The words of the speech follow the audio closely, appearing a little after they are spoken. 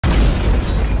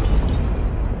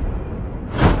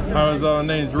Our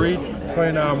name's Reach,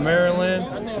 playing out of Maryland.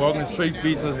 Welcome to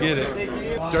Streetbeefs, let's get it.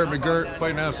 Dirt MAGURK,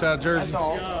 playing out of South Jersey.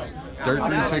 Dirt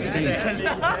 316.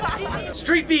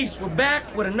 Streetbeefs, we're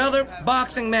back with another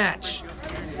boxing match.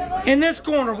 In this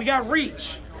corner, we got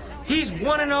Reach. He's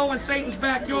 1-0 in Satan's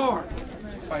backyard.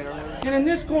 And in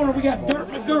this corner, we got Dirt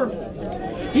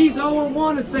MAGURK. He's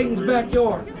 0-1 in Satan's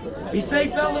backyard. Be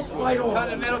safe, fellas. Fight on.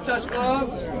 Continental touch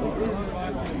gloves.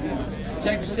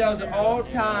 Protect yourselves at all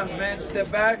times, man. Step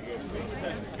back.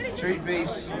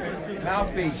 Streetbeefs.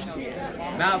 Mouthpiece.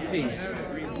 Mouthpiece.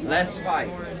 Let's fight.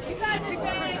 You got your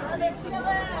time.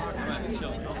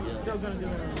 Still gonna do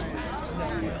it.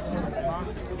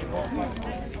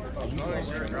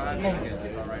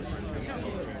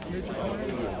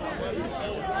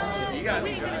 You got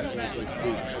me.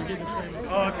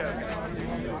 Oh, okay.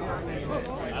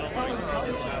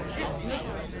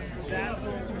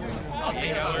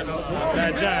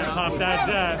 That jab, pop that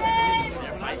jab.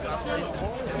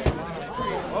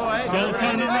 Don't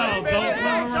turn around, don't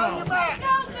turn around.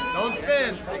 Don't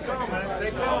spin. Stay calm, man.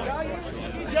 Stay calm.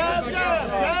 Jab, jab,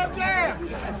 jab, jab.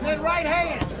 Then right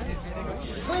hand.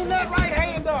 Clean that right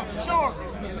hand up. Sure.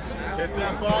 Hit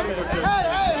that body with Hey,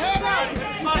 hey, head up.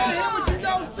 You can't hear what you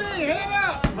don't see. Head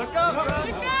up. Look up, bro.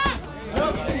 Look up.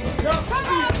 Come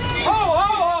on, man. Ho, ho,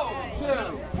 ho.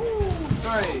 2,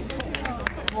 3,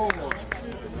 4,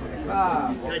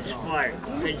 5. Good sport.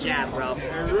 Good job, bro.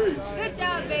 Good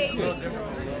job, baby.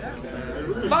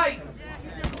 Fight.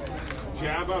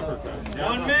 Jab uppercut.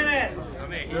 1 minute.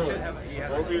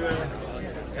 Don't be there.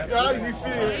 Yeah, you see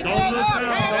it. Don't look down,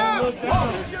 don't look down.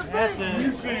 That's it.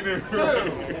 You see this. 2,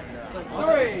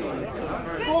 3,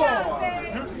 4,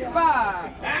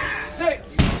 5,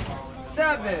 6,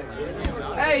 7,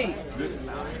 8.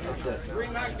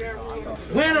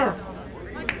 Winner.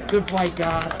 Good fight,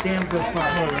 guys. Damn good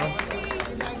fight.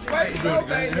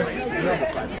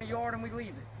 Yard and we leave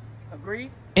it.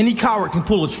 Agreed? Any coward can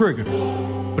pull a trigger,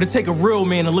 but it take a real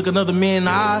man to look another man in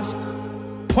the eyes,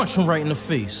 punch him right in the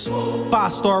face.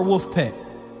 5-star wolf pack.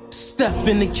 Step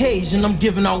in the cage and I'm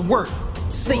giving out work.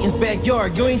 Satan's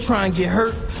backyard, you ain't trying to get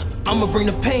hurt. I'ma bring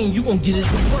the pain, you gon' get it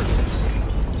to work.